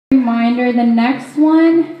reminder, the next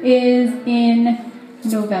one is in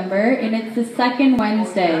November, and it's the second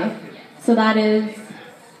Wednesday. So that is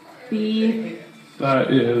the...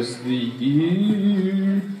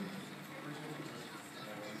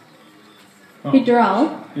 Oh. Hey,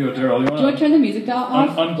 Darrell. Yo, Darrell, do you want to turn the music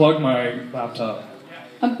off? Unplug my laptop.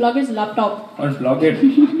 Unplug his laptop. Unplug it.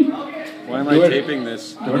 Why am I taping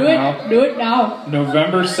this? Do it now.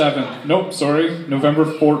 November 7th. Nope, sorry. November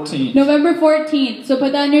 14th. November 14th. So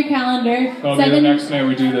put that in your calendar. That'll be the next day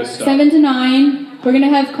we do this stuff. 7 to 9. We're going to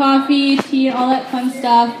have coffee, tea, all that fun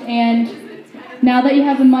stuff. And now that you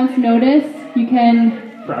have a month's notice, you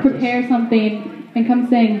can prepare something and come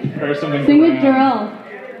sing. Prepare something. Sing with Darrell.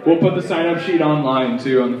 We'll put the sign-up sheet online,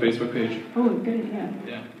 too, on the Facebook page. Oh, good idea.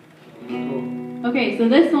 Yeah. Cool. Okay, so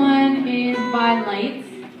this one is by Lights.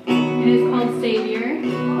 It is called Savior. I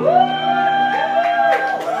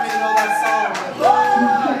don't even know that song.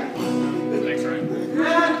 Thanks, Ryan.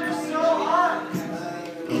 Yeah, you're so hot.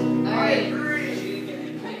 Alright.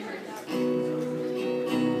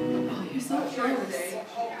 Oh, you're so close.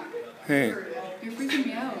 Hey. You're freaking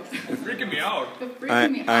me out. You're freaking me out. You're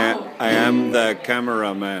freaking me out. I am the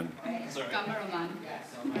cameraman. Cameraman.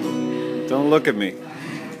 Don't look at me.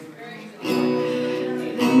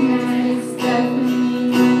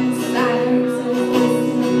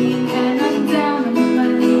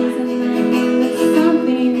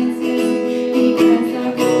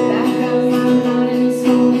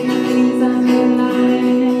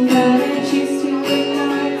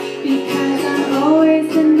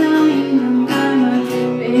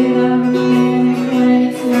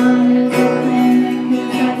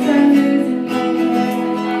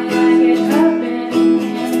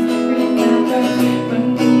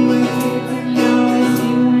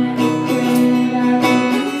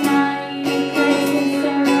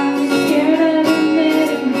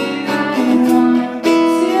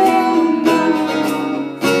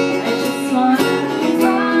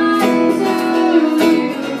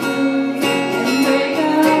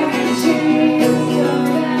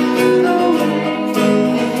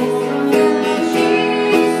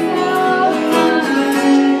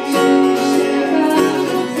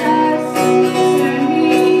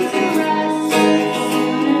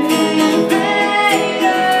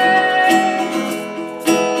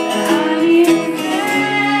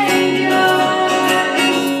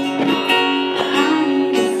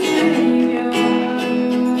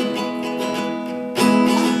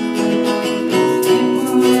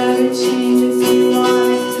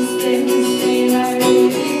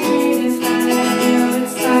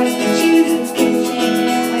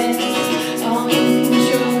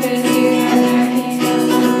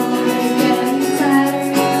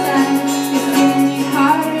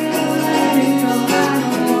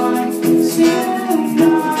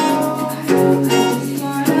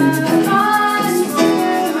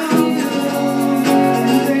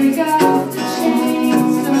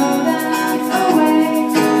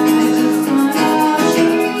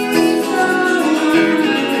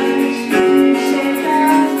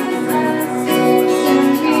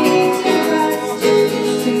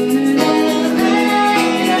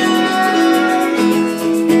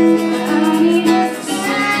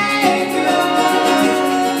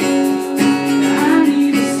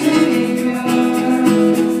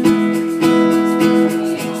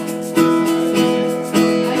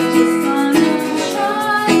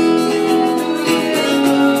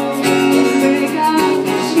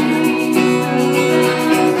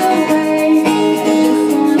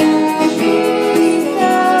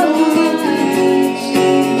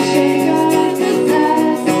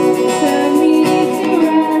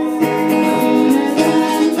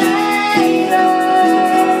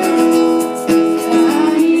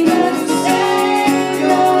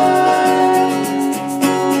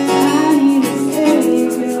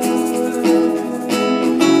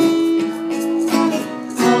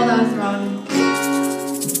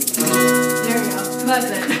 That's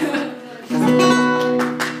it.